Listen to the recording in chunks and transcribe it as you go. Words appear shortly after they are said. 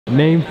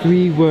Name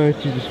 3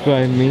 words to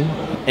describe me.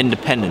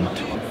 Independent.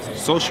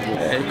 Sociable.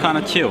 Kind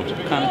of chilled.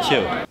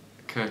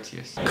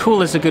 Courteous.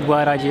 Cool is a good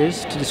word I'd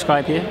use to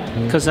describe you,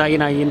 because you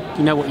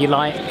know what you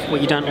like,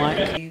 what you don't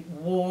like.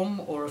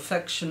 Warm or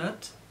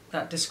affectionate,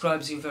 that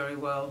describes you very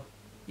well.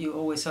 You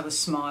always have a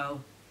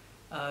smile.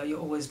 You're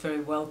always very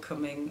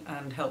welcoming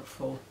and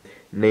helpful.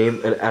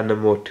 Name an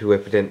animal to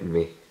represent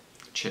me.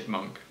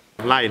 Chipmunk.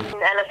 Lion.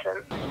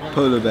 Elephant.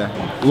 Polar bear.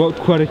 What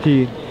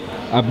quality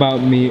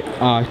about me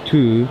are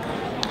true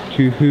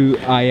to who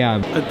I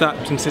am?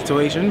 Adapting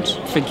situations.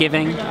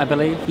 Forgiving, I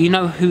believe. You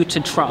know who to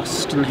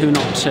trust and who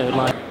not to,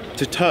 like.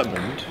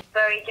 Determined.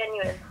 Very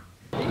genuine.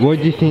 What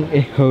do you think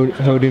is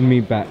holding me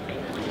back?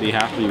 Be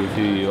happy with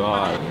who you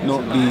are.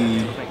 Not be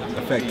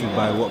affected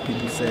by what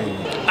people say.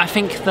 I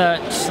think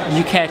that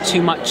you care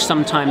too much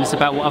sometimes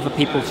about what other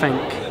people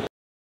think.